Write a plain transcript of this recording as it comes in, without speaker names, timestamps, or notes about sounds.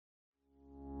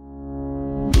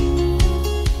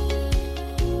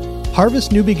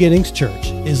Harvest New Beginnings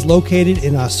Church is located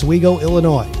in Oswego,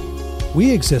 Illinois.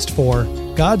 We exist for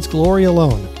God's glory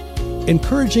alone,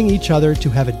 encouraging each other to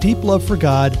have a deep love for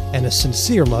God and a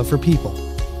sincere love for people.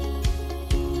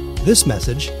 This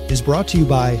message is brought to you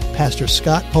by Pastor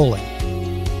Scott Poling.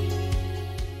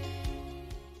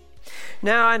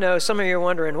 Now I know some of you are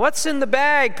wondering, what's in the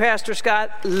bag, Pastor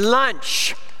Scott?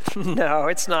 Lunch. No,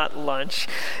 it's not lunch.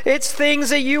 It's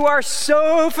things that you are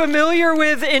so familiar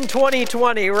with in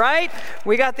 2020, right?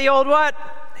 We got the old what?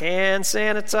 Hand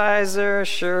sanitizer,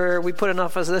 sure. We put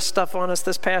enough of this stuff on us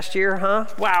this past year, huh?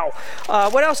 Wow.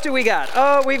 What else do we got?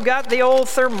 Oh, we've got the old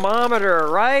thermometer,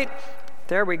 right?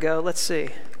 There we go. Let's see.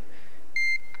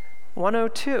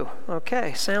 102.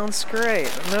 Okay, sounds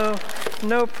great.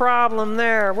 No problem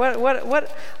there.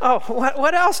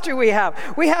 What else do we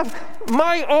have? We have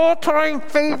my all-time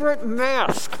favorite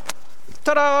mask.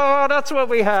 Ta-da! That's what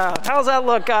we have. How's that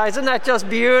look, guys? Isn't that just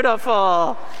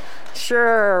beautiful?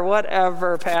 Sure,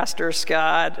 whatever, Pastor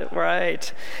Scott,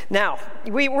 right. Now,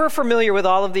 we're familiar with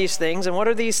all of these things, and what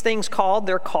are these things called?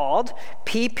 They're called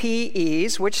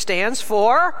PPEs, which stands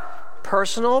for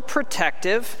personal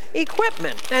protective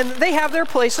equipment. And they have their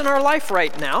place in our life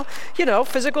right now. You know,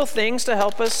 physical things to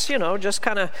help us, just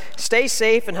kind of stay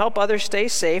safe and help others stay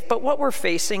safe. But what we're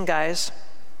facing, guys,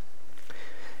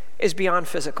 is beyond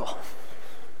physical.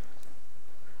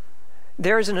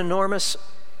 There is an enormous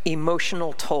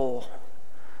emotional toll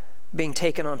being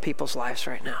taken on people's lives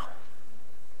right now.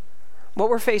 What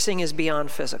we're facing is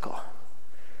beyond physical.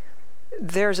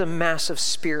 There's a massive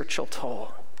spiritual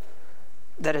toll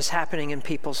that is happening in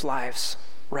people's lives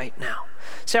right now.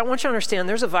 See, I want you to understand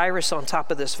there's a virus on top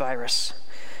of this virus.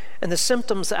 And the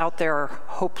symptoms out there are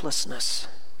hopelessness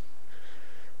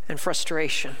and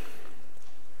frustration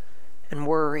and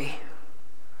worry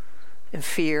and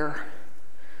fear.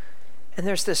 And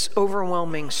there's this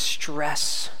overwhelming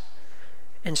stress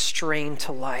and strain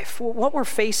to life. What we're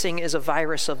facing is a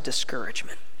virus of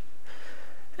discouragement.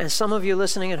 And some of you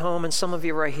listening at home and some of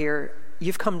you right here,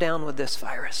 you've come down with this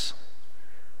virus.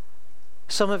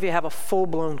 Some of you have a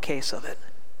full-blown case of it.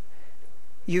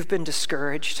 You've been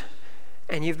discouraged,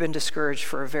 and you've been discouraged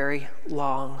for a very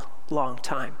long, long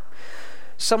time.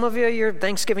 Some of you, your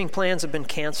Thanksgiving plans have been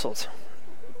canceled.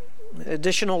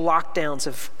 Additional lockdowns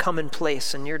have come in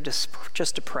place, and you're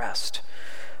just depressed.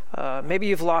 Maybe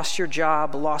you've lost your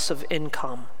job, loss of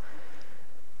income.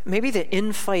 Maybe the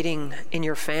infighting in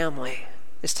your family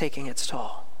is taking its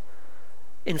toll.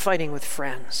 Infighting with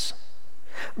friends.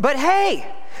 But hey,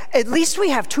 at least we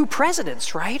have two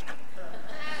presidents, right?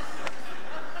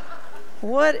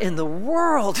 What in the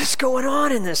world is going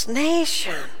on in this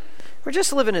nation? We're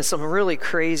just living in some really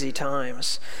crazy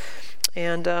times.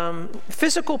 And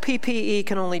physical PPE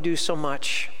can only do so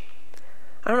much.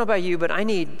 I don't know about you, but I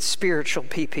need spiritual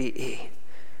PPE,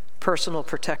 personal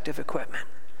protective equipment.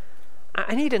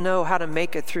 I need to know how to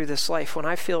make it through this life when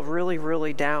I feel really,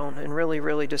 really down and really,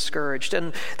 really discouraged.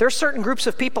 And there are certain groups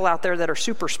of people out there that are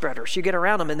super spreaders. You get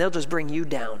around them and they'll just bring you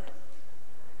down.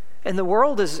 And the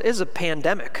world is a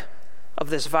pandemic of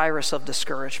this virus of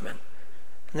discouragement.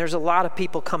 And there's a lot of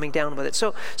people coming down with it.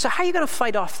 So how are you going to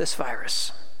fight off this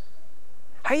virus?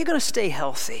 How are you going to stay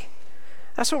healthy?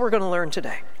 That's what we're going to learn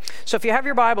today. So if you have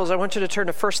your Bibles, I want you to turn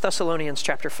to 1 Thessalonians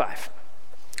chapter 5.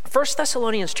 1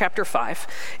 Thessalonians chapter 5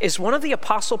 is one of the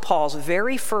Apostle Paul's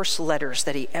very first letters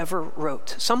that he ever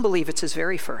wrote. Some believe it's his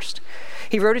very first.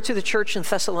 He wrote it to the church in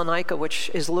Thessalonica, which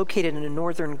is located in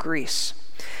northern Greece.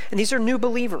 And these are new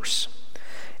believers.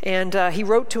 And he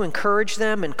wrote to encourage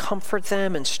them and comfort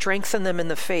them and strengthen them in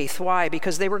the faith. Why?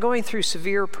 Because they were going through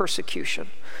severe persecution.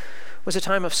 It was a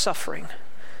time of suffering.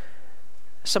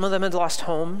 Some of them had lost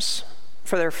homes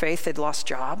for their faith. They'd lost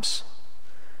jobs.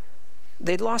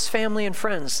 They'd lost family and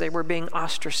friends. They were being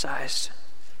ostracized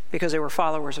because they were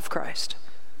followers of Christ.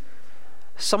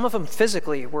 Some of them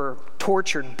physically were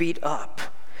tortured, beat up.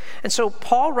 And so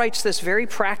Paul writes this very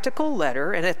practical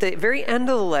letter, and at the very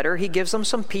end of the letter, he gives them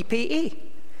some PPE.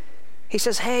 He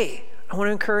says, hey, I want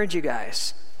to encourage you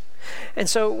guys. And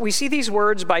so we see these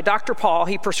words by Dr. Paul.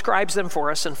 He prescribes them for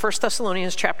us in 1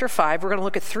 Thessalonians chapter 5. We're going to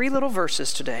look at three little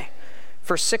verses today.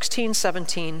 Verse 16,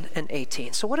 17, and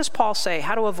 18. So what does Paul say?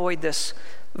 How to avoid this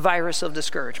virus of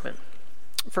discouragement?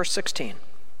 Verse 16.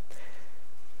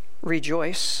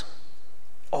 Rejoice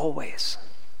always.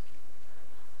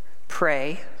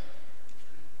 Pray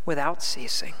without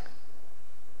ceasing.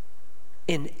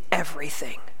 In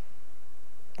everything,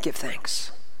 give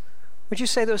thanks. Would you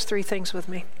say those three things with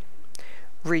me?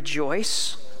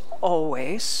 Rejoice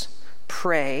always.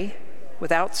 Pray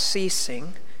without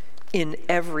ceasing. In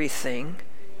everything,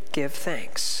 give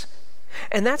thanks.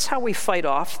 And that's how we fight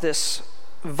off this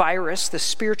virus, the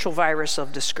spiritual virus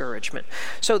of discouragement.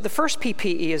 So the first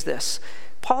PPE is this.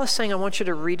 Paul is saying, I want you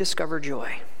to rediscover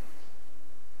joy.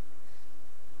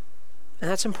 And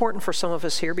that's important for some of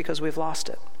us here because we've lost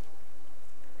it.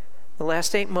 The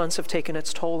last 8 months have taken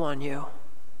its toll on you.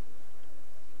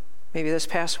 Maybe this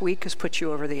past week has put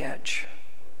you over the edge.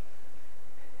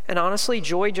 And honestly,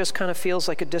 joy just kind of feels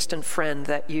like a distant friend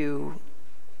that you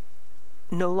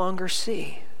no longer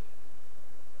see.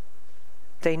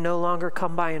 They no longer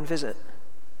come by and visit.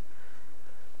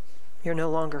 You're no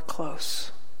longer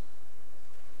close.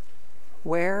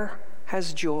 Where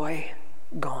has joy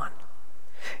gone?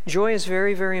 Joy is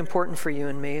very, very important for you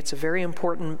and me. It's very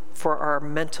important for our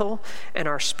mental and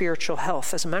our spiritual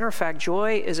health. As a matter of fact,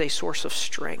 joy is a source of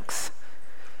strength.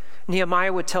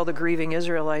 Nehemiah would tell the grieving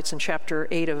Israelites in chapter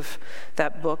 8 of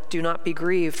that book, do not be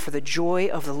grieved, for the joy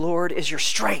of the Lord is your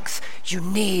strength. You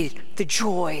need the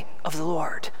joy of the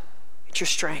Lord. It's your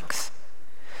strength.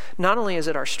 Not only is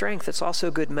it our strength, it's also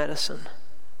good medicine.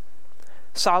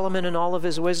 Solomon in all of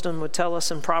his wisdom would tell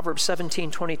us in Proverbs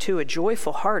 17:22, a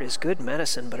joyful heart is good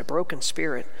medicine, but a broken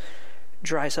spirit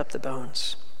dries up the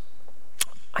bones.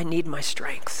 I need my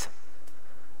strength.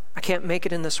 I can't make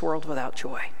it in this world without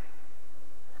joy.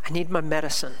 I need my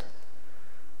medicine.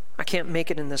 I can't make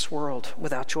it in this world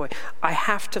without joy. I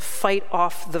have to fight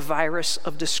off the virus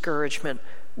of discouragement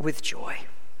with joy.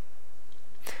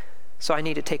 So I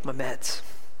need to take my meds,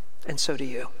 and so do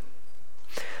you.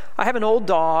 I have an old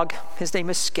dog. His name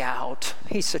is Scout.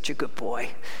 He's such a good boy.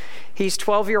 He's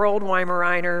 12-year-old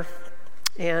Weimaraner,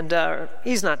 and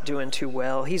he's not doing too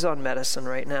well. He's on medicine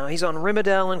right now. He's on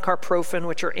Rimadyl and Carprofen,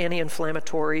 which are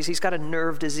anti-inflammatories. He's got a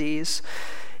nerve disease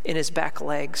in his back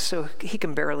legs, so he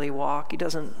can barely walk. He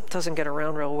doesn't get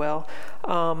around real well.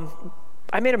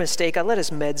 I made a mistake. I let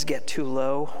his meds get too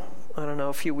low, I don't know,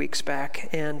 a few weeks back,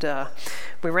 and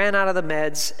we ran out of the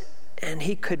meds, and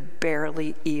he could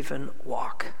barely even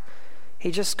walk. He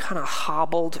just kind of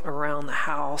hobbled around the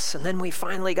house, and then we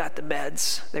finally got the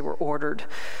meds. They were ordered,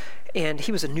 and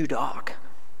he was a new dog.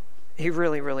 He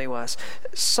really, really was.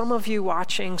 Some of you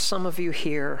watching, some of you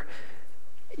here,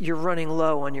 you're running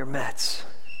low on your meds.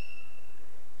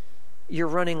 You're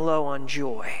running low on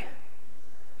joy.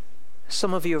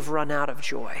 Some of you have run out of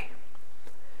joy.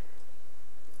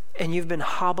 And you've been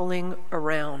hobbling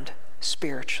around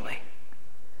spiritually.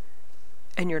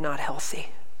 And you're not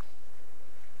healthy.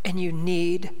 And you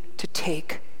need to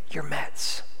take your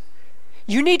meds.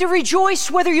 You need to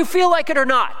rejoice whether you feel like it or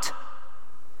not.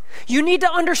 You need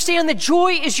to understand that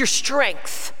joy is your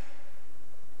strength.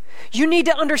 You need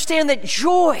to understand that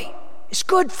joy is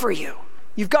good for you.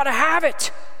 You've got to have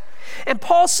it. And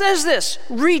Paul says this,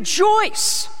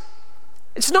 rejoice.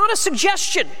 It's not a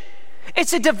suggestion.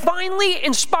 It's a divinely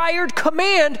inspired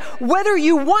command, whether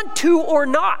you want to or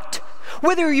not,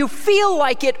 whether you feel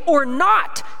like it or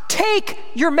not. Take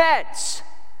your meds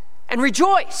and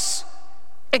rejoice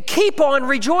and keep on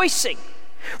rejoicing.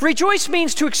 Rejoice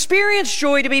means to experience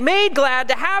joy, to be made glad,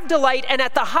 to have delight, and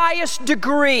at the highest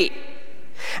degree.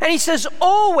 And he says,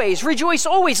 always, rejoice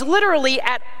always, literally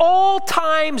at all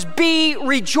times be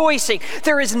rejoicing.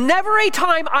 There is never a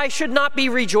time I should not be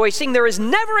rejoicing. There is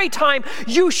never a time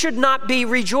you should not be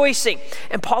rejoicing.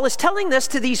 And Paul is telling this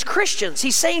to these Christians.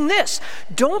 He's saying this,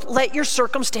 don't let your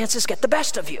circumstances get the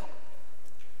best of you.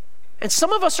 And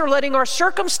some of us are letting our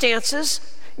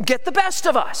circumstances get the best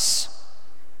of us.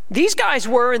 These guys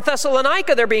were in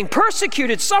Thessalonica. They're being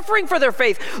persecuted, suffering for their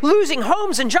faith, losing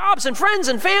homes and jobs and friends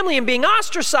and family and being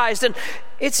ostracized. And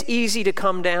it's easy to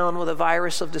come down with a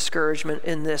virus of discouragement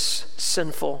in this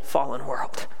sinful, fallen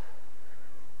world.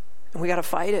 And we got to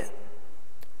fight it.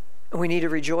 And we need to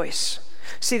rejoice.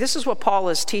 See, this is what Paul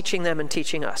is teaching them and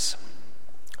teaching us.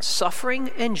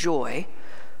 Suffering and joy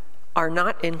are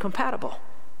not incompatible.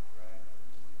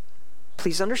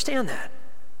 Please understand that,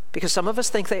 because some of us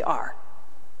think they are.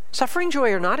 Suffering and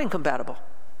joy are not incompatible.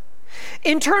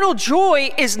 Internal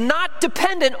joy is not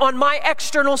dependent on my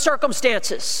external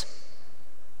circumstances.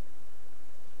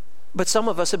 But some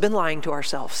of us have been lying to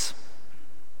ourselves.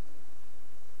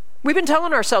 We've been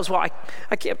telling ourselves, well,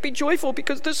 I can't be joyful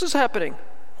because this is happening.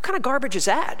 What kind of garbage is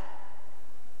that?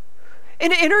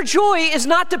 And inner joy is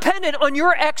not dependent on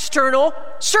your external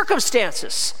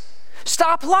circumstances.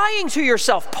 Stop lying to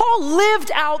yourself. Paul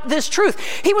lived out this truth.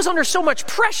 He was under so much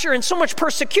pressure and so much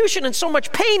persecution and so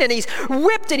much pain, and he's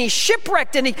whipped and he's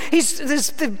shipwrecked and he's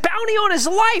the bounty on his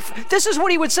life. This is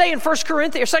what he would say in 2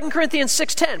 Corinthians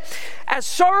 6:10. As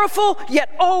sorrowful,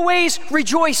 yet always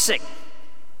rejoicing.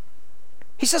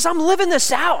 He says, I'm living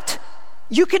this out.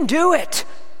 You can do it.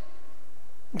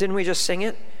 Didn't we just sing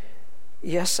it?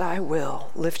 Yes, I will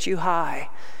lift you high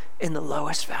in the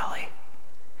lowest valley.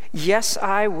 Yes,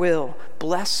 I will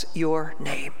bless your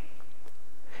name.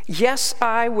 Yes,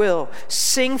 I will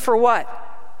sing for what?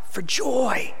 For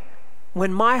joy.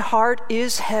 When my heart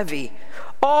is heavy,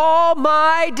 all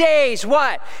my days,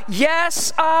 what?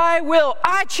 Yes, I will.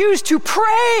 I choose to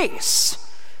praise.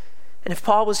 And if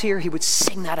Paul was here, he would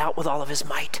sing that out with all of his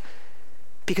might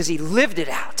because he lived it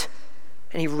out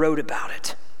and he wrote about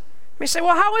it. You may say,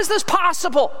 well, how is this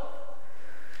possible?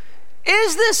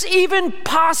 Is this even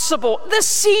possible? This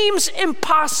seems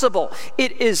impossible.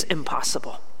 It is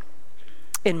impossible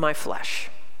in my flesh.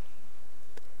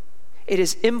 It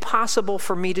is impossible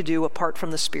for me to do apart from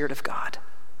the Spirit of God.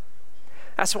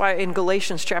 That's why in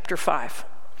Galatians chapter 5,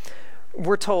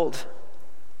 we're told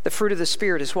the fruit of the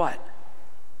Spirit is what?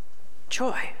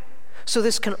 Joy. So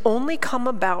this can only come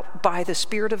about by the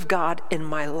Spirit of God in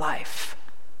my life.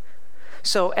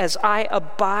 So as I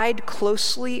abide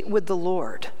closely with the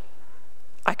Lord,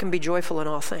 I can be joyful in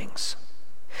all things.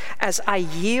 As I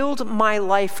yield my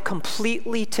life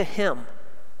completely to Him,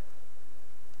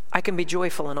 I can be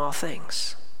joyful in all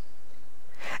things.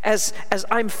 As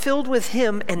I'm filled with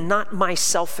Him and not my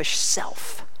selfish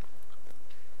self,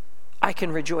 I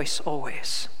can rejoice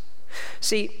always.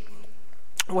 See,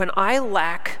 when I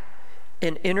lack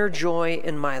an inner joy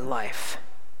in my life,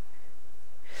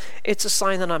 it's a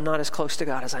sign that I'm not as close to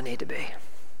God as I need to be.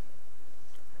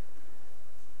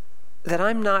 That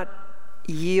I'm not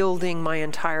yielding my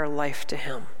entire life to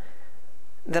Him.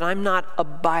 That I'm not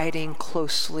abiding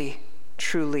closely,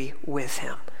 truly with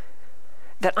Him.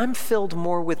 That I'm filled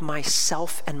more with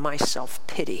myself and my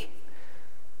self-pity.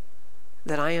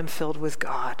 That I am filled with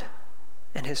God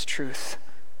and His truth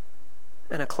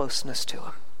and a closeness to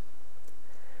Him.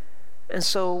 And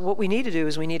so what we need to do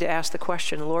is we need to ask the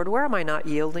question, Lord, where am I not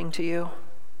yielding to You?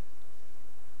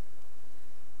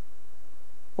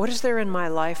 What is there in my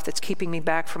life that's keeping me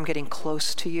back from getting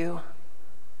close to You?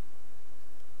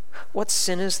 What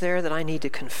sin is there that I need to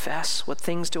confess? What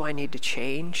things do I need to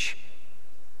change?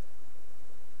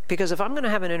 Because if I'm going to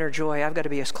have an inner joy, I've got to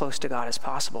be as close to God as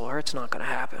possible, or it's not going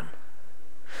to happen.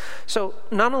 So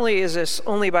not only is this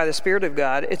only by the Spirit of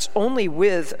God, it's only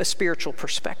with a spiritual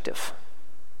perspective.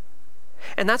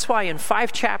 And that's why in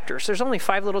 5 chapters, there's only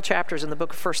 5 little chapters in the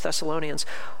book of 1 Thessalonians,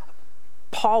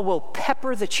 Paul will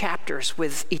pepper the chapters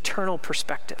with eternal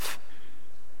perspective.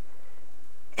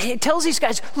 And he tells these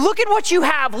guys, look at what you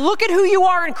have. Look at who you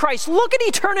are in Christ. Look at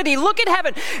eternity. Look at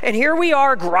heaven. And here we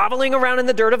are groveling around in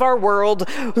the dirt of our world.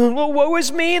 Woe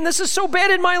is me, and this is so bad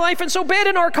in my life, and so bad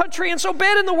in our country, and so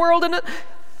bad in the world. And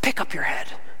pick up your head.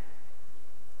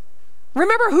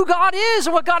 Remember who God is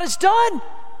and what God has done.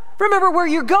 Remember where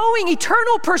you're going.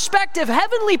 Eternal perspective,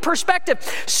 heavenly perspective,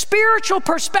 spiritual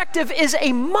perspective is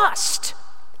a must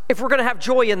if we're going to have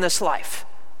joy in this life.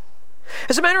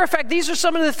 As a matter of fact, these are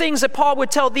some of the things that Paul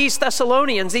would tell these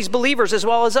Thessalonians, these believers as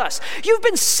well as us. You've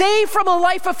been saved from a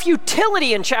life of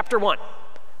futility in chapter 1.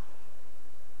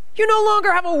 You no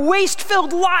longer have a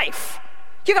waste-filled life.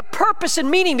 You got purpose and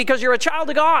meaning because you're a child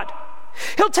of God.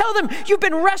 He'll tell them, you've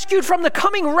been rescued from the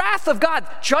coming wrath of God.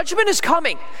 Judgment is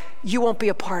coming. You won't be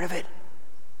a part of it.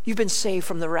 You've been saved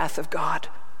from the wrath of God.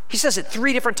 He says it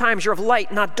 3 different times. You're of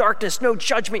light, not darkness, no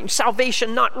judgment,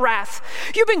 salvation, not wrath.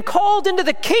 You've been called into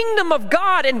the kingdom of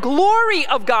God and glory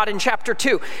of God in chapter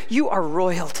 2. You are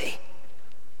royalty.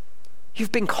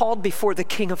 You've been called before the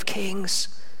King of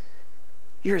Kings.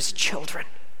 You're His children.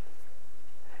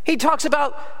 He talks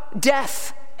about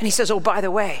death, and he says, oh, by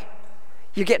the way,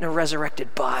 you're getting a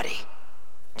resurrected body.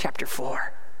 Chapter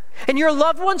 4. And your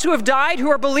loved ones who have died, who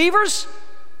are believers,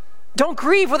 don't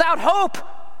grieve without hope.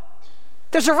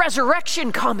 There's a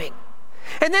resurrection coming.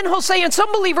 And then he'll say, and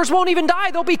some believers won't even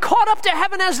die. They'll be caught up to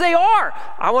heaven as they are.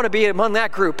 I want to be among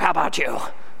that group. How about you?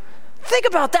 Think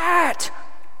about that.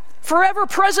 Forever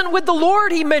present with the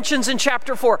Lord, he mentions in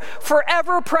chapter 4.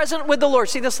 Forever present with the Lord.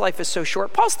 See, this life is so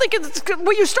short. Paul's thinking,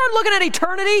 will you start looking at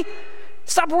eternity?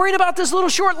 Stop worrying about this little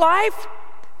short life.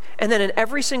 And then in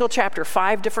every single chapter,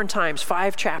 5 different times,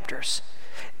 5 chapters,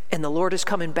 and the Lord is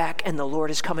coming back, and the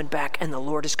Lord is coming back, and the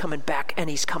Lord is coming back, and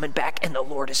He's coming back, and the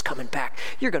Lord is coming back.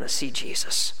 You're going to see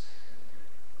Jesus.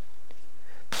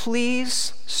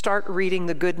 Please start reading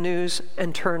the good news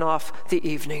and turn off the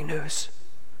evening news.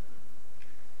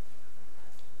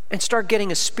 And start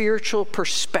getting a spiritual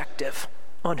perspective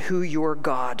on who your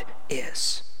God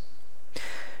is.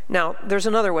 Now, there's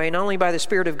another way, not only by the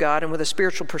Spirit of God and with a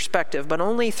spiritual perspective, but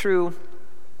only through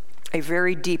a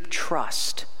very deep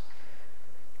trust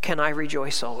can I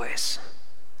rejoice always.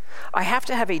 I have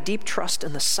to have a deep trust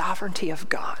in the sovereignty of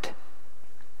God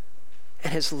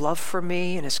and His love for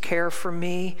me and His care for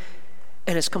me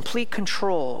and His complete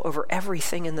control over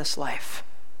everything in this life.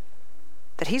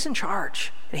 that he's in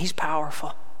charge and he's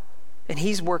powerful and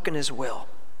he's working his will.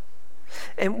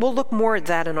 And we'll look more at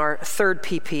that in our third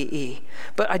PPE.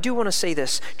 But I do want to say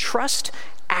this. Trust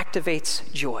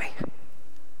activates joy.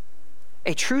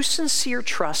 A true, sincere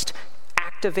trust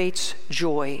activates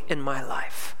joy in my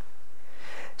life.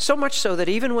 So much so that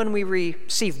even when we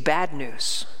receive bad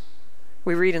news,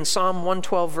 we read in Psalm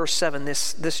 112, verse 7,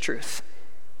 this truth.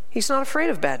 He's not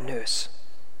afraid of bad news.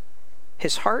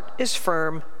 His heart is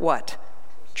firm, what?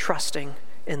 Trusting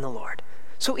in the Lord.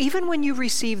 So even when you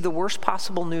receive the worst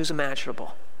possible news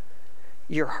imaginable,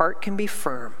 your heart can be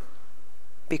firm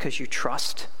because you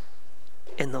trust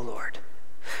in the Lord.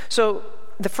 So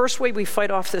the first way we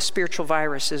fight off this spiritual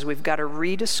virus is we've got to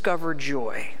rediscover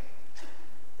joy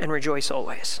and rejoice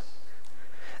always.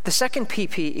 The second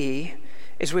PPE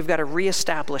is we've got to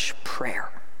reestablish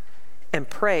prayer. And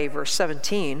pray, verse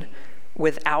 17,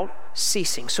 without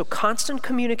ceasing. So constant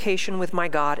communication with my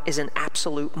God is an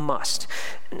absolute must.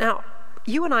 Now,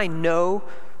 you and I know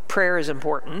prayer is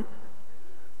important.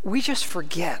 We just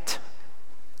forget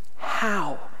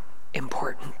how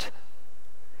important.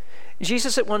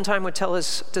 Jesus at one time would tell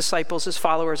his disciples, his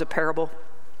followers, a parable.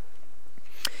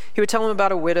 He would tell them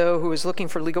about a widow who was looking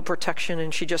for legal protection,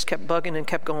 and she just kept bugging and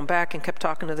kept going back and kept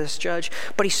talking to this judge.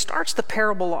 But he starts the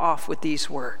parable off with these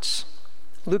words.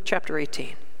 Luke chapter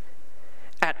 18.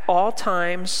 At all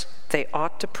times they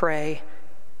ought to pray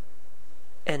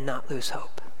and not lose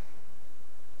hope.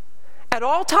 At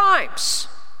all times,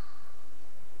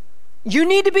 you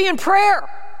need to be in prayer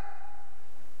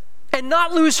and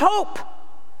not lose hope.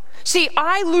 See,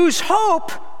 I lose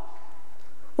hope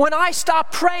when I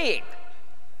stop praying.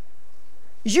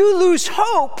 You lose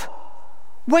hope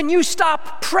when you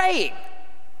stop praying.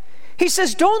 He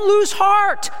says, don't lose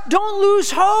heart. Don't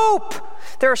lose hope.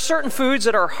 There are certain foods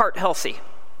that are heart healthy.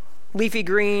 Leafy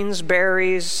greens,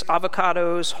 berries,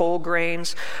 avocados, whole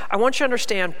grains. I want you to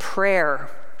understand prayer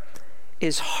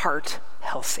is heart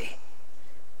healthy.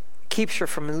 It keeps you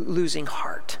from losing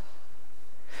heart.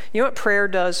 You know what prayer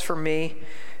does for me?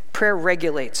 Prayer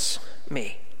regulates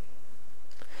me.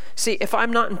 See, if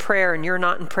I'm not in prayer and you're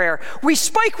not in prayer, we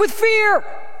spike with fear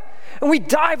and we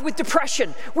dive with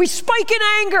depression. We spike in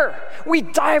anger. We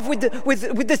dive with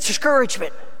the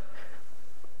discouragement.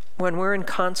 When we're in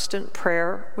constant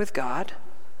prayer with God,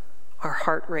 our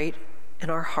heart rate and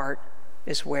our heart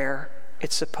is where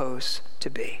it's supposed to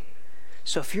be.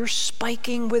 So if you're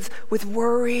spiking with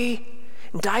worry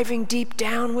and diving deep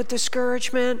down with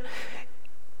discouragement,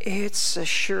 it's a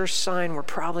sure sign we're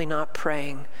probably not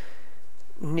praying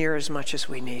near as much as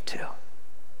we need to.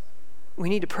 We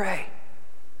need to pray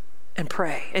and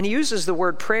pray. And he uses the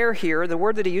word prayer here. The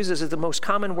word that he uses is the most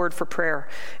common word for prayer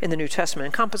in the New Testament. It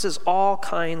encompasses all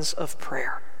kinds of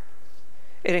prayer.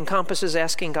 It encompasses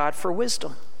asking God for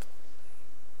wisdom.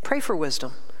 Pray for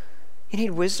wisdom. You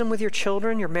need wisdom with your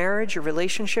children, your marriage, your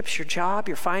relationships, your job,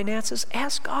 your finances.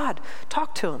 Ask God.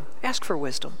 Talk to him. Ask for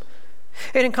wisdom.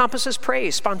 It encompasses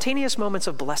praise, spontaneous moments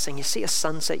of blessing. You see a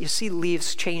sunset, you see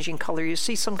leaves changing color, you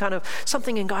see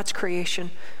something in God's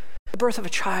creation, the birth of a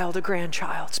child, a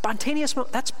grandchild. Spontaneous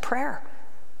that's prayer.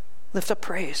 Lift up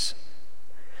praise.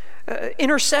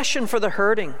 Intercession for the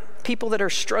hurting, people that are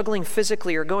struggling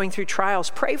physically or going through trials.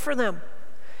 Pray for them.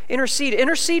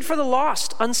 Intercede for the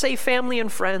lost, unsafe family and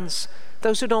friends,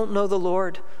 those who don't know the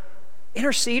Lord.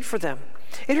 Intercede for them.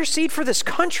 Intercede for this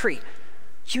country.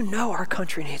 You know our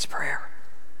country needs prayer.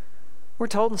 We're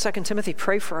told in 2 Timothy,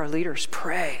 pray for our leaders.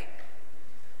 Pray.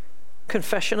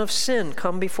 Confession of sin.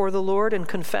 Come before the Lord and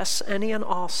confess any and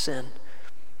all sin.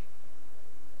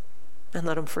 And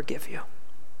let him forgive you.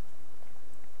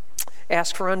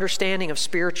 Ask for understanding of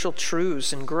spiritual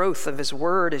truths and growth of his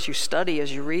word as you study,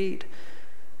 as you read.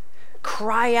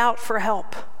 Cry out for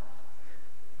help.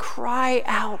 Cry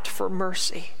out for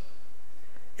mercy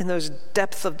in those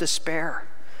depths of despair.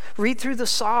 Read through the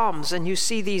Psalms and you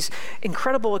see these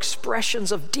incredible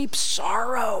expressions of deep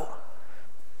sorrow.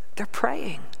 They're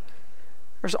praying.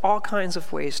 There's all kinds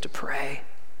of ways to pray.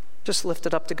 Just lift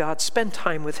it up to God. Spend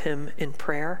time with him in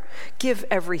prayer. Give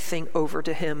everything over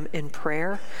to him in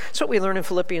prayer. That's what we learn in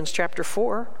Philippians chapter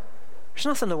 4. There's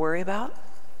nothing to worry about.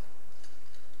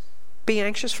 Be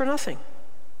anxious for nothing,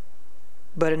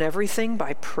 but in everything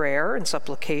by prayer and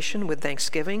supplication with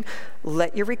thanksgiving,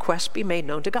 let your requests be made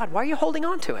known to God. Why are you holding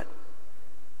on to it?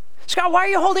 Scott, why are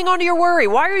you holding on to your worry?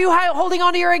 Why are you holding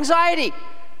on to your anxiety?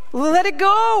 Let it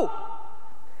go.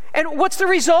 And what's the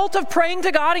result of praying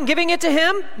to God and giving it to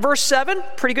him? Verse 7,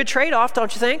 pretty good trade-off,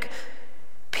 don't you think?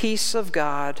 Peace of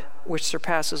God, which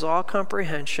surpasses all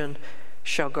comprehension,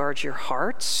 shall guard your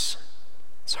hearts,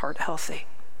 it's heart healthy,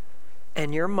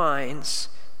 and your minds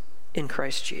in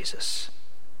Christ Jesus.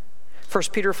 1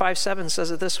 Peter 5:7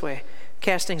 says it this way,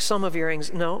 casting some of your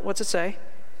anxiety. No, what's it say?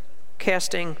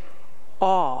 Casting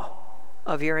all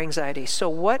of your anxiety. So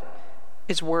what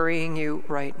is worrying you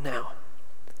right now?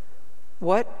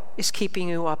 What is keeping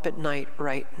you up at night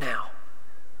right now?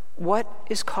 What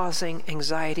is causing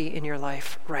anxiety in your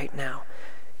life right now?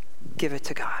 Give it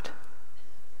to God,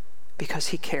 because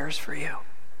he cares for you.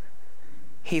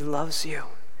 He loves you,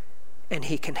 and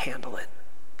he can handle it.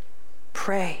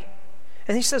 Pray.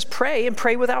 And he says pray, and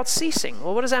pray without ceasing.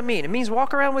 Well, what does that mean? It means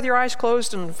walk around with your eyes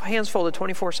closed and hands folded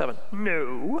 24/7.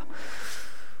 No.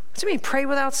 What's it mean, pray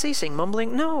without ceasing?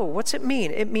 Mumbling? No. What's it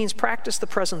mean? It means practice the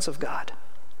presence of God.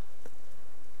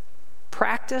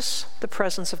 Practice the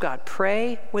presence of God.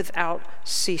 Pray without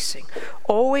ceasing.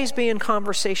 Always be in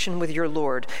conversation with your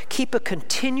Lord. Keep a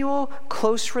continual,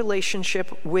 close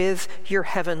relationship with your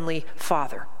heavenly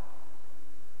Father.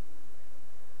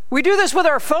 We do this with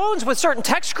our phones, with certain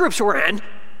text groups we're in.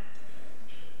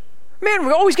 Man,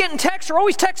 we're always getting texts. We're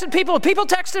always texting people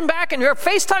texting back, and you're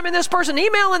FaceTiming this person,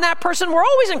 emailing that person. We're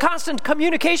always in constant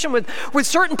communication with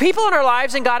certain people in our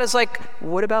lives, and God is like,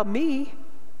 what about me?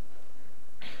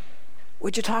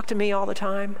 Would you talk to me all the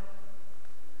time?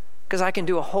 Because I can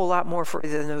do a whole lot more for you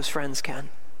than those friends can.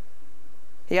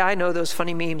 Yeah, I know those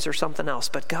funny memes or something else,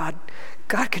 but God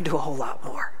can do a whole lot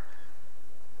more.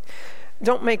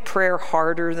 Don't make prayer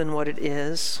harder than what it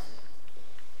is.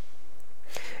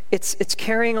 It's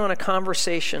carrying on a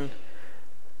conversation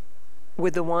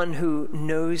with the one who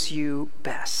knows you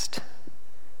best,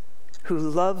 who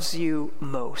loves you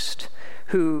most,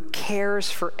 who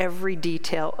cares for every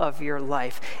detail of your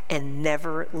life and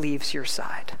never leaves your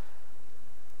side.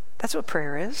 That's what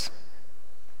prayer is.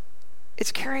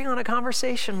 It's carrying on a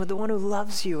conversation with the one who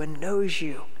loves you and knows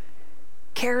you,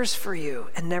 cares for you,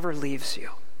 and never leaves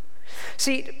you.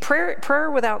 See, prayer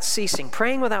without ceasing,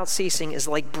 praying without ceasing is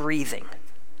like breathing.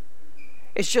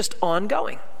 It's just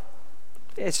ongoing.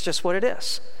 It's just what it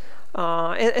is.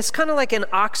 It's kind of like an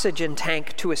oxygen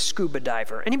tank to a scuba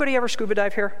diver. Anybody ever scuba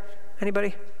dive here?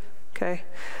 Anybody? Okay.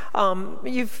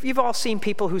 You've all seen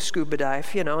people who scuba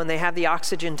dive, and they have the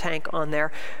oxygen tank on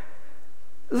there.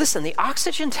 Listen, the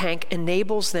oxygen tank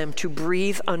enables them to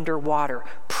breathe underwater.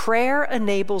 Prayer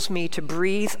enables me to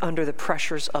breathe under the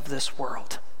pressures of this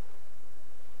world.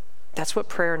 That's what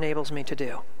prayer enables me to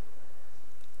do.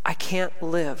 I can't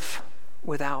live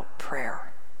without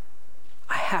prayer.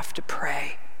 I have to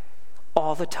pray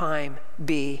all the time,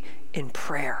 be in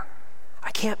prayer.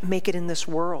 I can't make it in this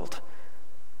world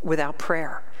without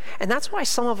prayer. And that's why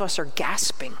some of us are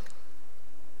gasping,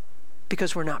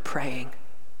 because we're not praying,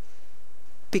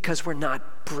 because we're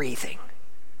not breathing.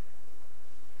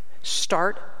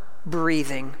 Start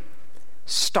breathing.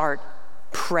 Start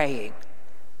praying.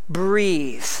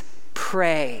 Breathe.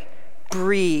 Pray.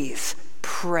 Breathe.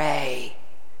 Pray.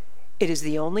 It is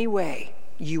the only way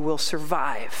you will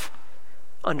survive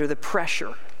under the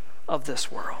pressure of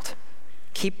this world.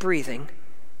 Keep breathing.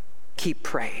 Keep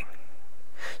praying.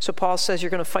 So Paul says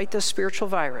you're going to fight this spiritual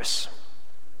virus.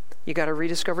 You got to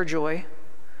rediscover joy.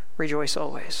 Rejoice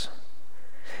always.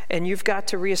 And you've got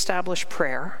to reestablish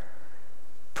prayer.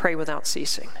 Pray without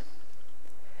ceasing.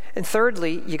 And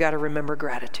thirdly, you got to remember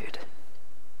gratitude.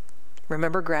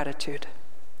 Remember gratitude.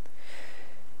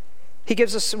 He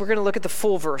gives us, we're going to look at the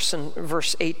full verse in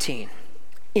verse 18.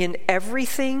 In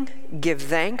everything give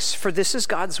thanks, for this is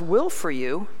God's will for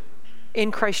you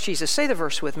in Christ Jesus. Say the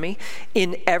verse with me.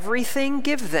 In everything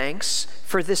give thanks,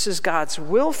 for this is God's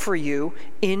will for you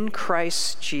in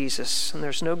Christ Jesus. And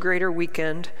there's no greater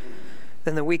weekend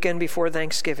than the weekend before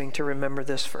Thanksgiving to remember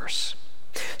this verse.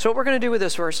 So what we're going to do with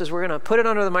this verse is we're going to put it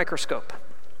under the microscope.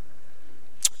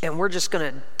 And we're just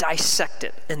going to dissect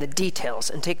it in the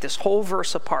details and take this whole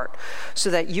verse apart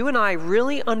so that you and I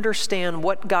really understand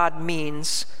what God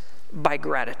means by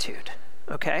gratitude,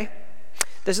 okay?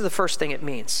 This is the first thing it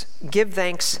means. Give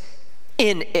thanks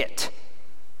in it.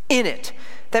 In it.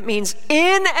 That means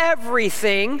in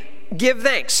everything, give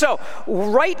thanks. So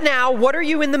right now, what are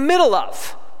you in the middle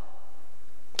of?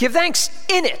 Give thanks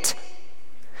in it.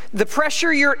 The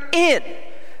pressure you're in.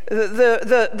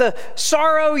 The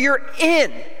sorrow you're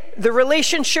in, the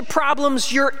relationship problems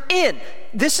you're in.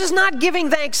 This is not giving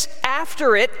thanks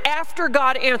after it, after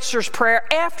God answers prayer,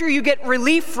 after you get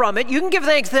relief from it. You can give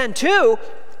thanks then too,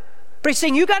 but he's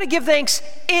saying you got to give thanks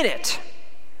in it.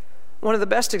 One of the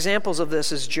best examples of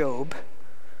this is Job.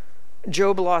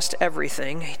 Job lost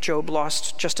everything. Job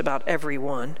lost just about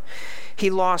everyone. He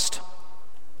lost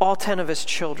all 10 of his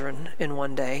children in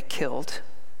one day, killed.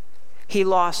 He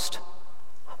lost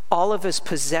all of his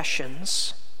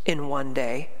possessions in one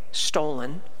day,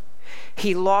 stolen.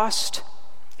 He lost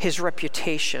his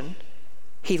reputation.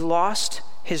 He lost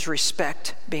his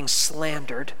respect being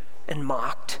slandered and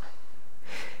mocked.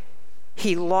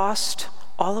 He lost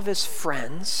all of his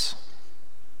friends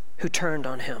who turned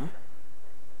on him,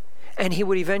 and he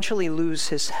would eventually lose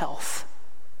his health.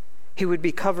 He would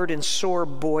be covered in sore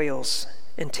boils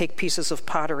and take pieces of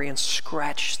pottery and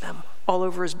scratch them all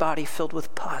over his body, filled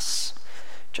with pus,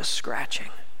 just scratching.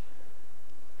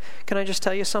 Can I just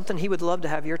tell you something? He would love to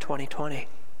have your 2020.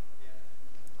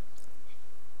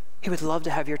 He would love to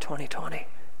have your 2020.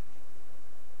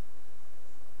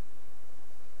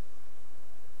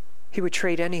 He would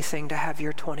trade anything to have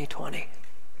your 2020.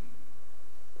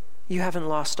 You haven't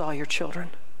lost all your children.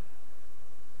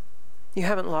 You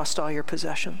haven't lost all your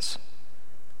possessions.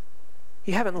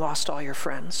 You haven't lost all your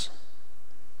friends.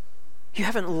 You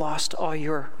haven't lost all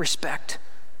your respect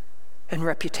and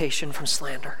reputation from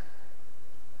slander.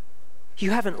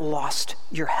 You haven't lost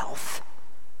your health.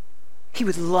 He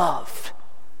would love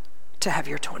to have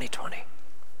your 2020.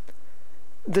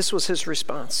 This was his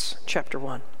response, chapter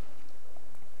 1.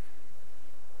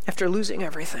 After losing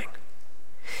everything,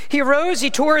 he arose, he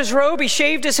tore his robe, he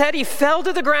shaved his head, he fell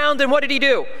to the ground, and what did he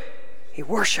do? He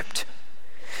worshiped.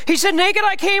 He said, naked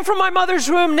I came from my mother's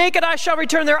womb, naked I shall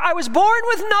return there. I was born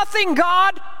with nothing,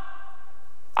 God.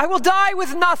 I will die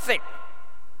with nothing.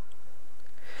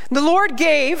 The Lord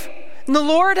gave, and the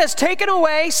Lord has taken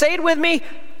away. Say it with me.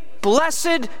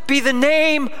 Blessed be the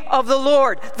name of the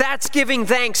Lord. That's giving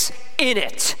thanks in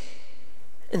it.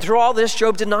 And through all this,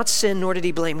 Job did not sin, nor did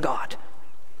he blame God.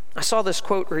 I saw this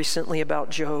quote recently about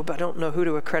Job. I don't know who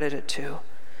to accredit it to.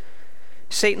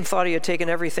 Satan thought he had taken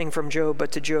everything from Job,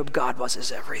 but to Job, God was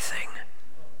his everything.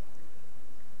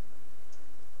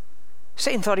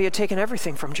 Satan thought he had taken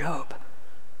everything from Job,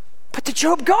 but to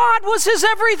Job, God was his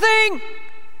everything.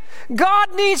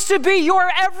 God needs to be your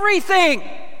everything.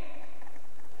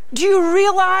 Do you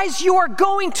realize you are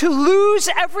going to lose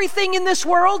everything in this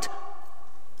world?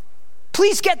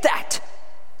 Please get that.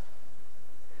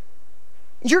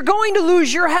 You're going to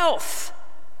lose your health.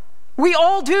 We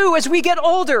all do as we get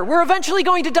older. We're eventually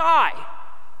going to die.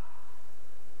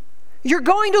 You're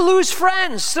going to lose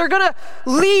friends. They're going to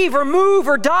leave or move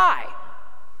or die.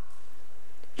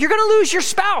 You're going to lose your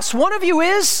spouse. One of you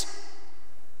is.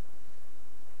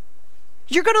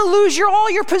 You're going to lose all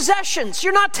your possessions.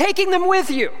 You're not taking them with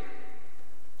you.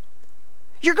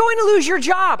 You're going to lose your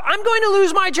job. I'm going to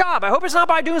lose my job. I hope it's not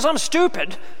by doing something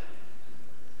stupid.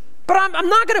 But I'm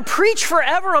not going to preach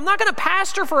forever. I'm not going to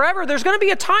pastor forever. There's going to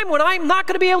be a time when I'm not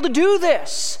going to be able to do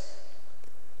this.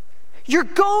 You're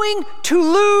going to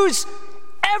lose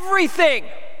everything.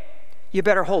 You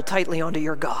better hold tightly onto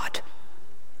your God.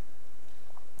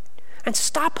 And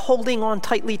stop holding on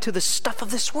tightly to the stuff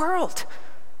of this world.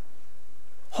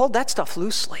 Hold that stuff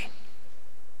loosely.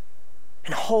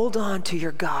 And hold on to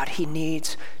your God. He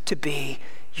needs to be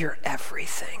your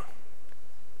everything.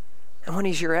 And when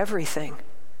he's your everything,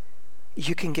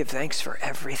 you can give thanks for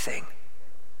everything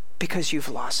because you've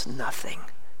lost nothing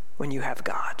when you have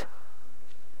God.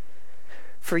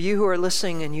 For you who are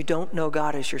listening and you don't know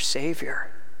God as your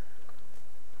Savior,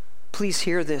 please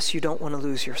hear this. You don't want to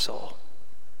lose your soul.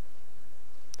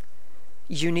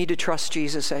 You need to trust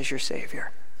Jesus as your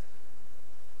Savior.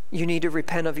 You need to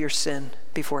repent of your sin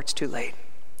before it's too late.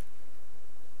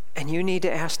 And you need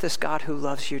to ask this God who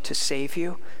loves you to save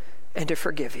you and to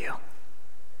forgive you.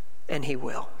 And he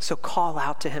will. So call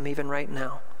out to him even right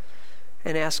now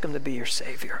and ask him to be your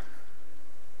Savior.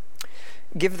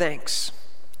 Give thanks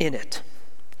in it.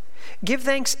 Give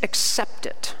thanks, accept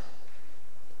it.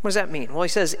 What does that mean? Well, he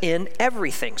says in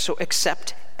everything. So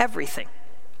accept everything.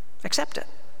 Accept it.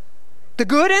 The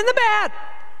good and the bad.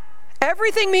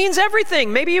 Everything means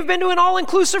everything. Maybe you've been to an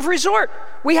all-inclusive resort.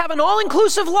 We have an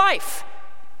all-inclusive life.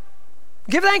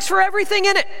 Give thanks for everything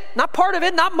in it. Not part of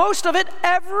it, not most of it,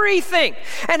 everything.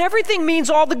 And everything means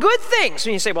all the good things.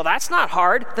 And you say, well, that's not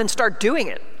hard. Then start doing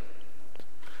it.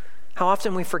 How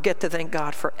often we forget to thank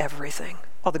God for everything,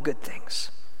 all the good things.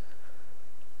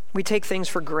 We take things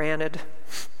for granted,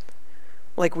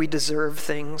 like we deserve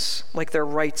things, like they're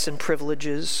rights and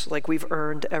privileges, like we've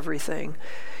earned everything.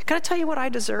 Can I tell you what I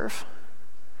deserve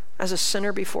as a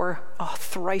sinner before a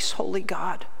thrice holy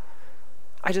God?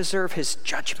 I deserve his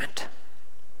judgment.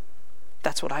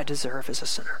 That's what I deserve as a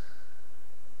sinner.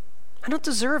 I don't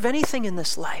deserve anything in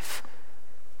this life.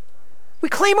 We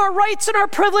claim our rights and our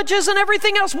privileges and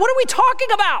everything else. What are we talking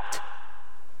about?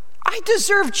 I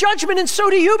deserve judgment, and so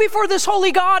do you before this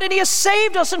holy God, and he has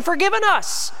saved us and forgiven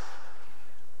us.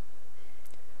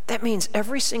 That means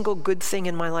every single good thing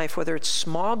in my life, whether it's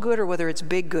small good or whether it's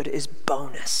big good, is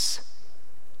bonus.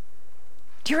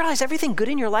 Do you realize everything good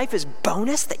in your life is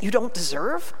bonus that you don't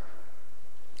deserve?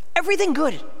 Everything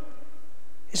good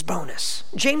is bonus.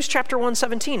 James chapter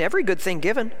 1:17, every good thing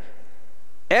given,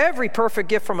 every perfect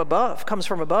gift from above, comes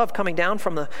from above, coming down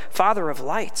from the Father of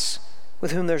lights,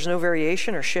 with whom there's no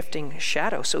variation or shifting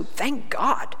shadow. So thank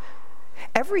God.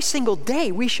 Every single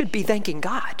day we should be thanking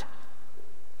God.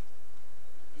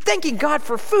 Thanking God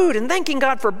for food, and thanking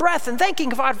God for breath, and thanking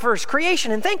God for his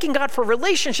creation, and thanking God for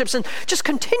relationships, and just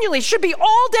continually, it should be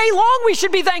all day long we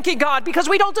should be thanking God because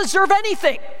we don't deserve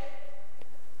anything.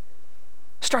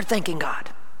 Start thanking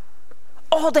God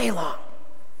all day long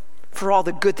for all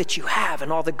the good that you have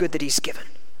and all the good that he's given.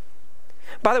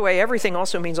 By the way, everything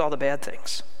also means all the bad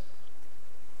things.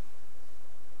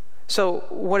 So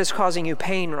what is causing you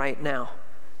pain right now?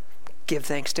 Give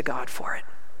thanks to God for it.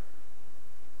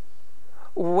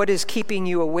 What is keeping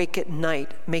you awake at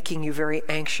night, making you very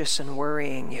anxious and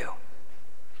worrying you?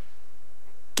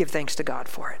 Give thanks to God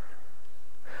for it.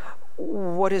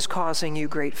 What is causing you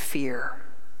great fear,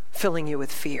 filling you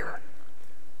with fear?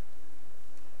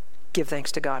 Give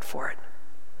thanks to God for it.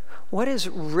 What is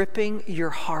ripping your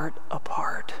heart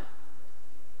apart?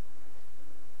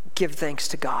 Give thanks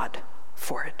to God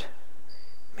for it.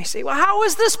 You may say, well, how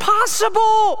is this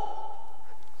possible?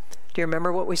 Do you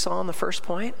remember what we saw in the first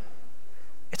point?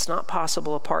 It's not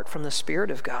possible apart from the Spirit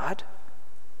of God.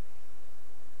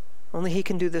 Only he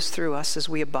can do this through us as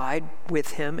we abide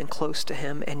with him and close to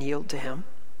him and yield to him.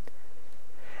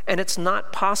 And it's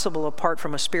not possible apart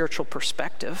from a spiritual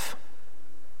perspective,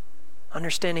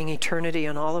 understanding eternity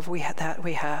and all of that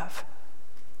we have.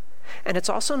 And it's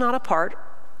also not apart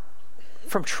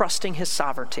from trusting his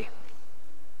sovereignty,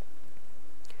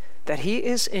 that he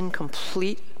is in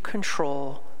complete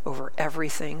control over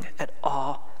everything at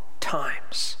all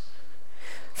times.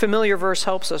 Familiar verse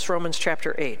helps us, Romans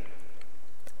chapter 8.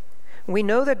 We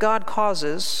know that God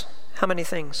causes how many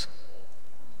things?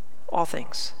 All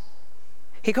things.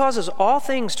 He causes all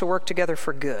things to work together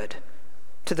for good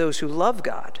to those who love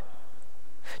God,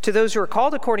 to those who are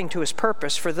called according to his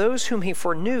purpose. For those whom he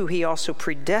foreknew, he also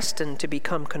predestined to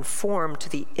become conformed to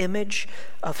the image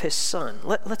of his Son.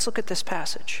 Let's look at this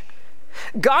passage.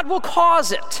 God will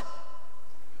cause it.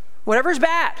 Whatever's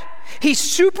bad, he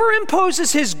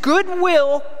superimposes his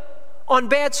goodwill on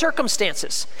bad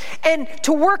circumstances and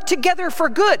to work together for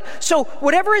good. So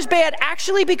whatever is bad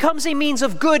actually becomes a means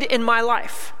of good in my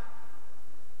life.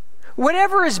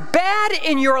 Whatever is bad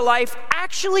in your life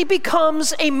actually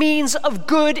becomes a means of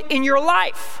good in your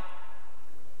life,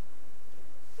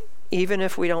 even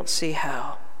if we don't see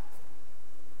how.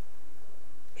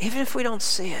 Even if we don't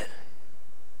see it.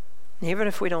 Even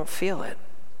if we don't feel it.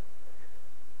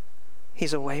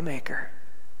 He's a way maker.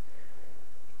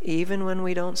 Even when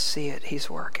we don't see it, he's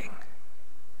working.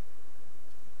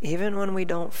 Even when we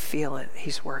don't feel it,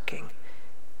 he's working.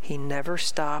 He never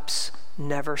stops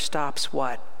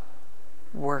what?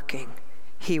 Working.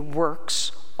 He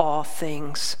works all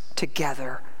things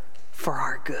together for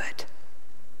our good.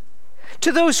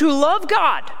 To those who love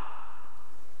God,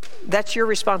 that's your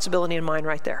responsibility and mine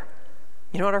right there.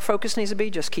 You know what our focus needs to be?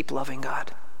 Just keep loving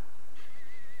God.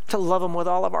 To love him with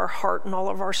all of our heart and all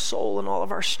of our soul and all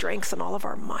of our strength and all of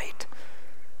our might.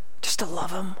 Just to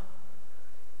love him.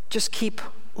 Just keep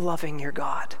loving your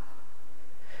God.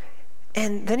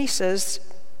 And then he says,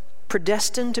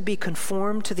 predestined to be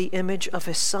conformed to the image of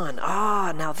his Son.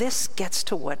 Now this gets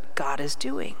to what God is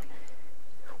doing.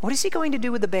 What is he going to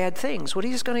do with the bad things? What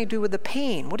is he going to do with the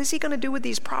pain? What is he going to do with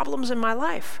these problems in my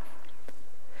life?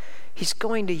 He's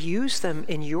going to use them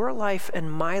in your life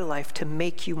and my life to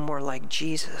make you more like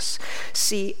Jesus.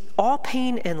 See, all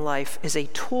pain in life is a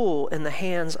tool in the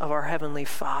hands of our Heavenly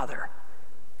Father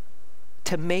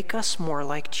to make us more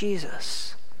like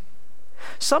Jesus.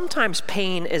 Sometimes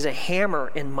pain is a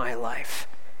hammer in my life,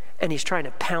 and he's trying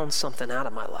to pound something out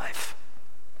of my life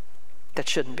that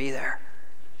shouldn't be there.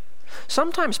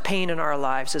 Sometimes pain in our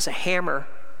lives is a hammer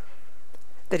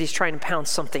that he's trying to pound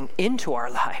something into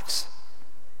our lives.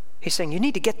 He's saying, you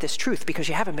need to get this truth because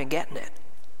you haven't been getting it.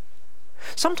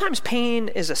 Sometimes pain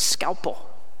is a scalpel.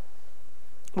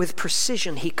 With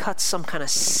precision, he cuts some kind of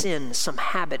sin, some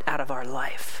habit out of our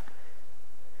life.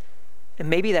 And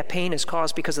maybe that pain is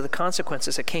caused because of the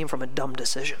consequences that came from a dumb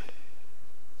decision.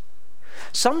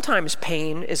 Sometimes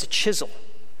pain is a chisel,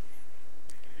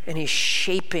 and he's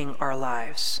shaping our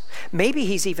lives. Maybe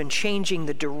he's even changing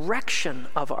the direction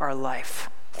of our life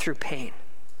through pain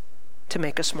to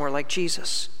make us more like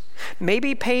Jesus.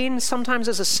 Maybe pain sometimes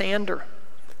is a sander.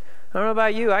 I don't know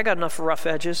about you, I got enough rough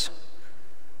edges.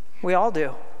 We all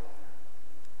do.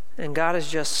 And God is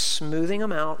just smoothing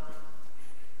them out,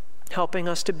 helping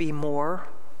us to be more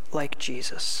like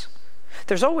Jesus.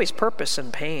 There's always purpose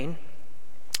in pain.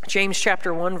 James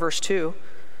chapter 1, verse 2.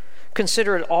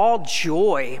 Consider it all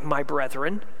joy, my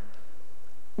brethren,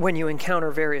 when you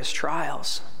encounter various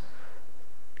trials.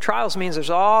 Trials means there's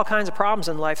all kinds of problems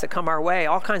in life that come our way,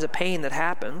 all kinds of pain that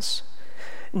happens.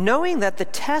 Knowing that the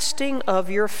testing of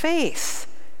your faith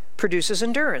produces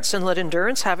endurance, and let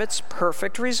endurance have its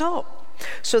perfect result,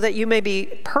 so that you may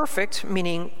be perfect,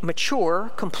 meaning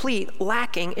mature, complete,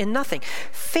 lacking in nothing.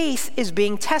 Faith is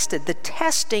being tested, the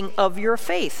testing of your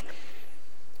faith.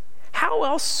 How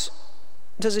else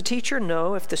does a teacher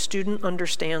know if the student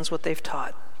understands what they've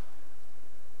taught,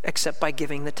 except by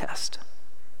giving the test?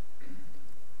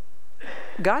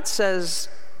 God says,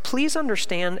 please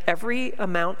understand every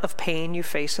amount of pain you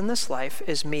face in this life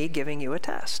is me giving you a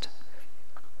test.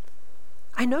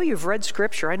 I know you've read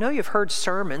scripture. I know you've heard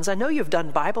sermons. I know you've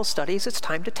done Bible studies. It's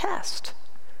time to test.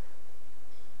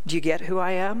 Do you get who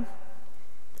I am?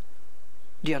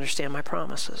 Do you understand my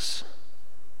promises?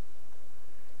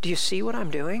 Do you see what I'm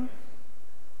doing?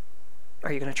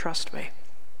 Are you going to trust me?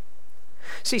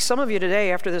 See, some of you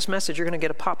today, after this message, you're going to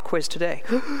get a pop quiz today.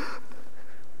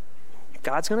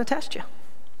 God's going to test you.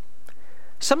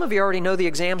 Some of you already know the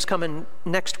exam's coming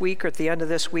next week or at the end of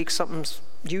this week.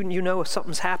 You know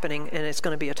something's happening and it's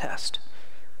going to be a test.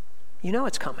 You know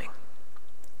it's coming.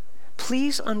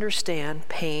 Please understand,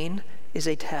 pain is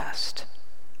a test.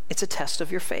 It's a test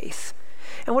of your faith.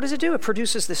 And what does it do? It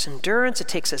produces this endurance. It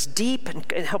takes us deep and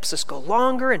it helps us go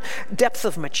longer, and depth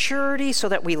of maturity so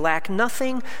that we lack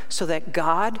nothing, so that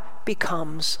God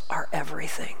becomes our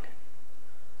everything.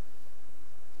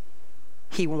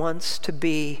 He wants to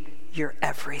be your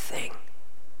everything.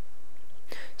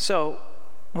 So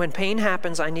when pain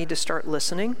happens, I need to start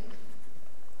listening,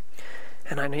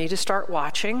 and I need to start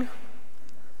watching,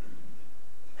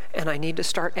 and I need to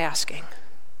start asking,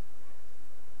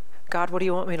 God, what do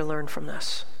you want me to learn from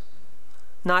this?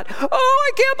 Not, oh,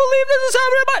 I can't believe this is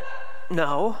happening, but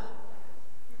no.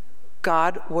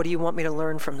 God, what do you want me to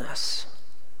learn from this?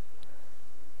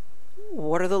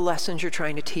 What are the lessons you're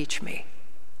trying to teach me?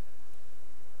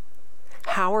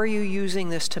 How are you using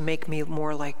this to make me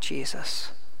more like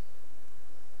Jesus?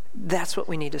 That's what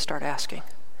we need to start asking.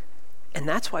 And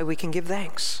that's why we can give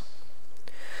thanks.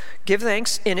 Give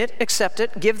thanks in it, accept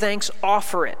it. Give thanks,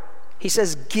 offer it. He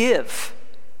says give.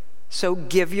 So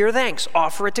give your thanks.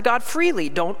 Offer it to God freely.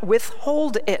 Don't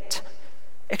withhold it.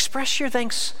 Express your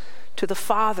thanks to the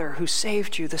Father who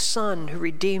saved you, the Son who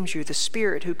redeemed you, the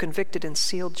Spirit who convicted and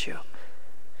sealed you.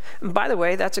 And by the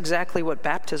way, that's exactly what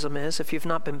baptism is if you've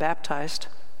not been baptized.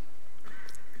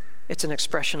 It's an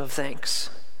expression of thanks.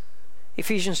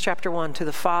 Ephesians chapter 1, to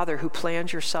the Father who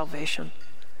planned your salvation,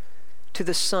 to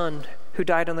the Son who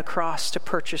died on the cross to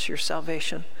purchase your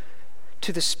salvation,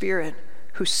 to the Spirit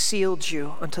who sealed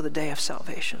you until the day of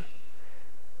salvation.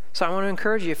 So I want to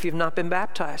encourage you, if you've not been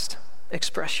baptized,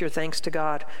 express your thanks to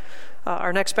God.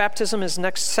 Our next baptism is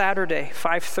next Saturday,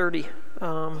 5:30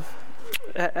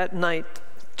 at night.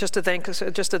 Just a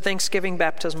Thanksgiving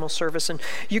baptismal service. And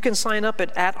you can sign up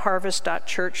at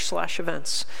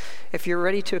harvest.church/events if you're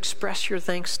ready to express your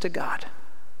thanks to God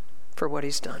for what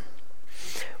he's done.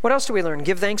 What else do we learn?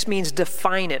 Give thanks means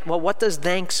define it. Well, what does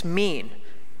thanks mean?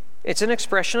 It's an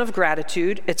expression of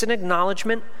gratitude. It's an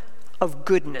acknowledgement of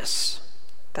goodness.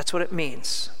 That's what it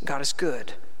means. God is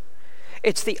good.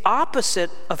 It's the opposite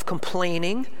of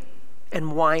complaining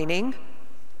and whining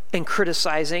and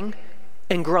criticizing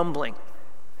and grumbling.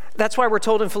 That's why we're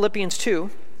told in Philippians 2,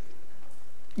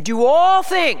 do all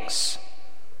things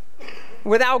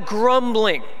without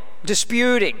grumbling,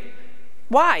 disputing.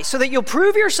 Why? So that you'll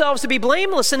prove yourselves to be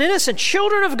blameless and innocent,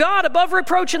 children of God above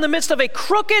reproach in the midst of a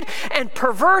crooked and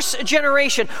perverse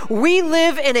generation. We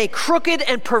live in a crooked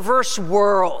and perverse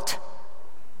world.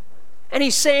 And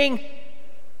he's saying,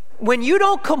 when you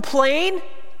don't complain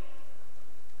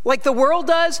like the world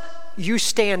does, you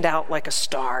stand out like a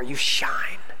star, you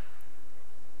shine.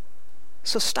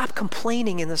 So stop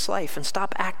complaining in this life and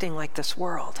stop acting like this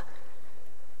world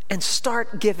and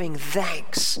start giving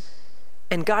thanks.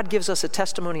 And God gives us a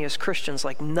testimony as Christians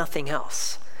like nothing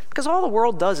else, because all the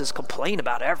world does is complain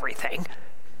about everything.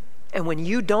 And when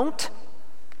you don't,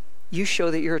 you show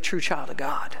that you're a true child of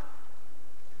God.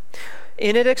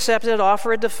 In it, accept it,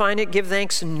 offer it, define it, give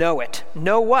thanks, know it.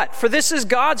 Know what? For this is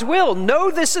God's will.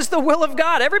 Know this is the will of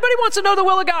God. Everybody wants to know the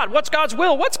will of God. What's God's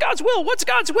will? What's God's will? What's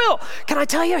God's will? Can I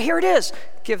tell you? Here it is.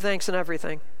 Give thanks in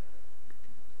everything.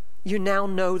 You now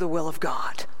know the will of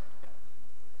God.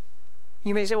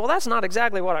 You may say, well, that's not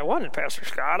exactly what I wanted, Pastor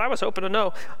Scott. I was hoping to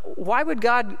know. Why would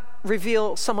God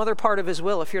reveal some other part of his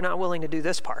will if you're not willing to do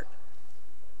this part?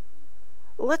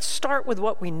 Let's start with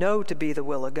what we know to be the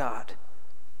will of God.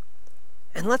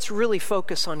 And let's really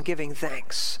focus on giving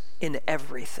thanks in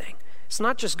everything. It's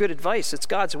not just good advice, it's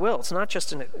God's will. It's not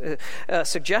just a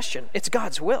suggestion, it's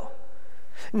God's will.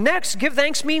 Next, give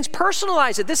thanks means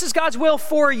personalize it. This is God's will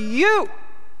for you.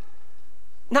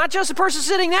 Not just the person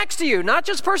sitting next to you, not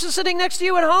just the person sitting next to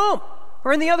you at home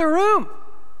or in the other room.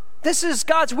 This is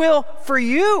God's will for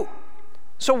you.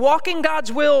 So walk in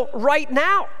God's will right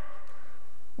now.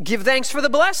 Give thanks for the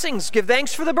blessings, give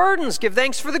thanks for the burdens, give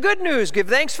thanks for the good news, give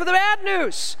thanks for the bad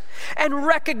news, and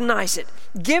recognize it.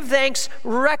 Give thanks,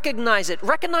 recognize it.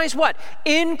 Recognize what?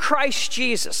 In Christ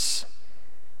Jesus,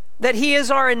 that he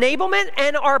is our enablement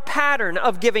and our pattern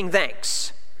of giving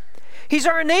thanks. He's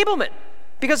our enablement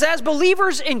because as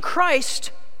believers in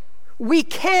Christ, we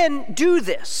can do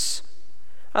this.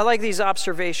 I like these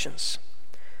observations.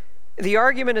 The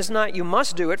argument is not you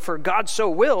must do it for God so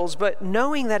wills, but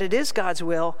knowing that it is God's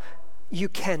will, you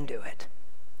can do it.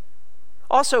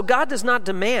 Also, God does not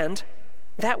demand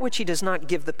that which he does not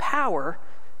give the power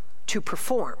to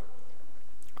perform.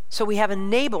 So we have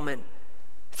enablement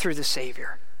through the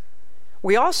Savior.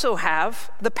 We also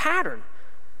have the pattern.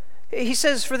 He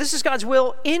says, for this is God's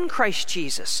will in Christ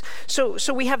Jesus. So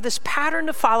we have this pattern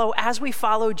to follow as we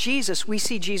follow Jesus. We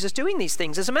see Jesus doing these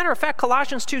things. As a matter of fact,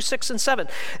 Colossians 2, 6 and 7.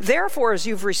 Therefore, as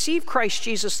you've received Christ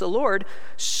Jesus the Lord,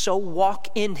 so walk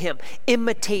in him.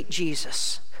 Imitate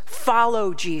Jesus.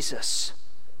 Follow Jesus.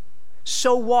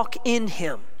 So walk in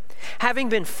him. Having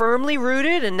been firmly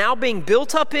rooted and now being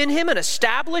built up in him and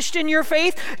established in your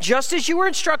faith, just as you were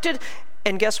instructed.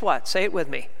 And guess what? Say it with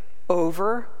me.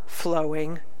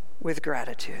 Overflowing with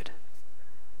gratitude.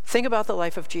 Think about the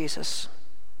life of Jesus.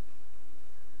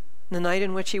 The night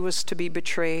in which he was to be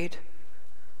betrayed,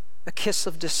 a kiss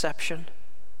of deception,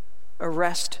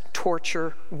 arrest,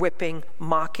 torture, whipping,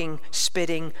 mocking,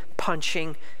 spitting,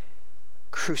 punching,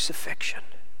 crucifixion.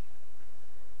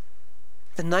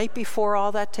 The night before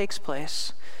all that takes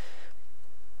place,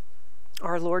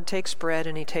 our Lord takes bread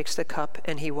and he takes the cup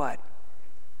and he what?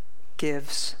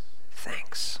 Gives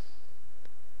thanks.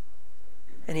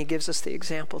 And he gives us the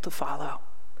example to follow.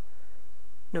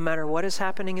 No matter what is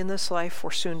happening in this life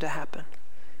or soon to happen,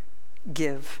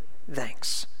 give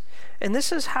thanks. And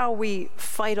this is how we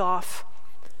fight off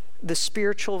the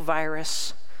spiritual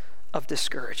virus of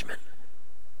discouragement.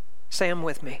 Say them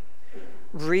with me.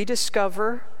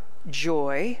 Rediscover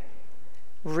joy,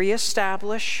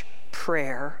 reestablish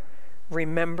prayer,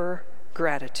 remember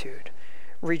gratitude.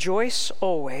 Rejoice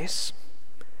always,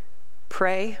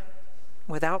 pray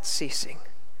without ceasing,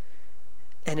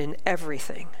 and in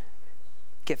everything,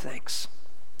 give thanks.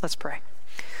 Let's pray.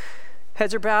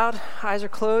 Heads are bowed, eyes are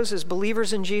closed. As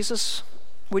believers in Jesus,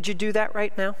 would you do that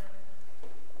right now?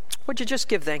 Would you just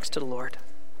give thanks to the Lord?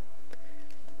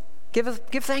 Give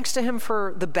thanks to him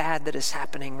for the bad that is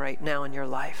happening right now in your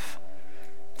life.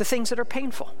 The things that are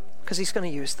painful, because he's going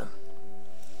to use them.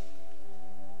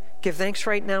 Give thanks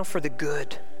right now for the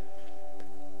good.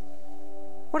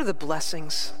 What are the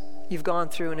blessings you've gone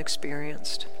through and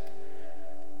experienced?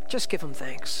 Just give him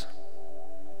thanks.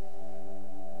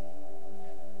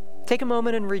 Take a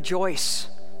moment and rejoice.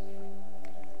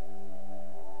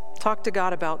 Talk to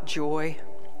God about joy.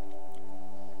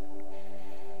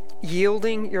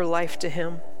 Yielding your life to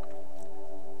him.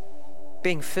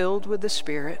 Being filled with the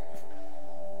Spirit.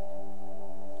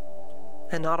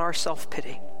 And not our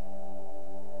self-pity.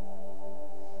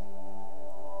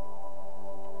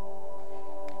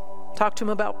 Talk to him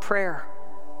about prayer.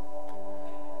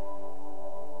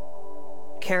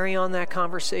 Carry on that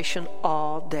conversation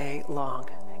all day long.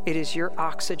 It is your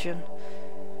oxygen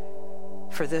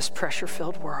for this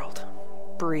pressure-filled world.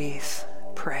 Breathe,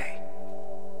 pray.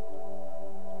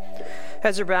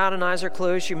 Heads are bowed and eyes are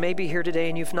closed. You may be here today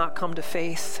and you've not come to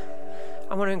faith.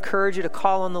 I want to encourage you to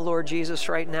call on the Lord Jesus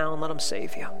right now and let him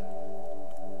save you.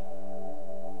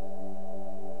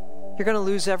 You're going to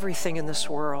lose everything in this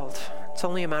world. It's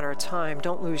only a matter of time.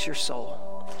 Don't lose your soul.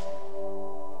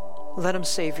 Let him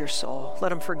save your soul.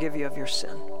 Let him forgive you of your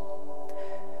sin.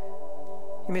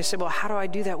 You may say, well, how do I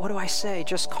do that? What do I say?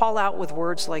 Just call out with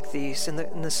words like these. In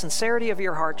the sincerity of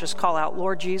your heart, just call out,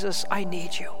 Lord Jesus, I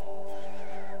need you.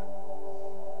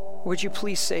 Would you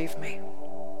please save me?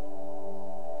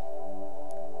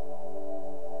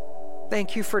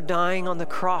 Thank you for dying on the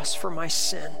cross for my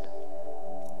sin.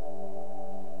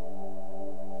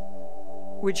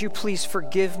 Would you please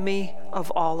forgive me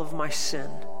of all of my sin?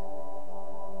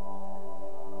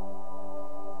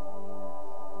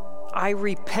 I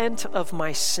repent of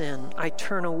my sin. I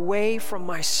turn away from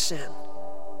my sin.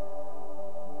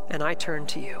 And I turn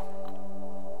to you.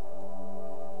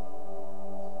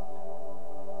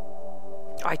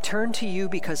 I turn to you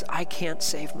because I can't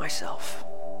save myself.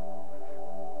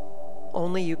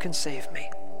 Only you can save me.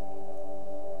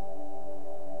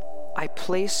 I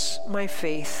place my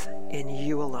faith in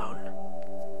you alone.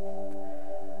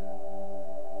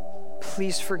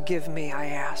 Please forgive me, I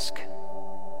ask.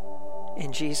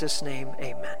 In Jesus' name,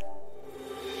 amen.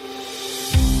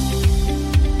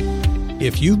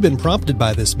 If you've been prompted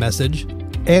by this message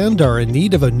and are in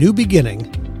need of a new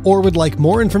beginning, or would like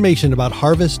more information about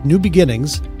Harvest New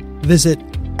Beginnings, visit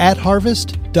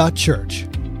 @harvest.church.